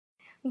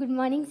Good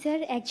morning,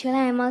 sir. Actually,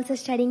 I am also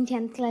studying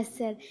 10th class,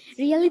 sir.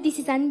 Really, this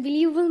is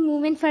unbelievable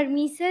moment for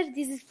me, sir.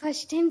 This is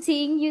first time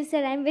seeing you, sir.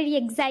 I am very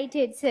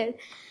excited, sir.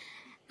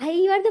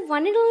 You are the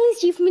one and only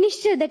chief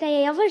minister that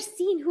I ever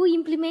seen who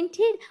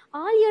implemented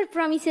all your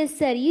promises,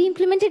 sir. You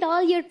implemented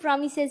all your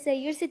promises, sir.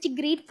 You're such a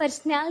great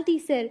personality,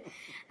 sir.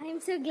 I am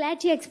so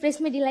glad to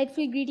express my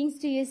delightful greetings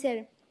to you,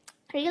 sir.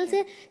 Real,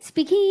 sir,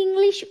 speaking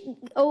English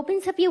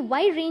opens up a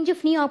wide range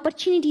of new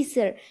opportunities,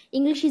 sir.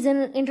 English is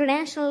an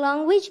international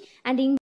language and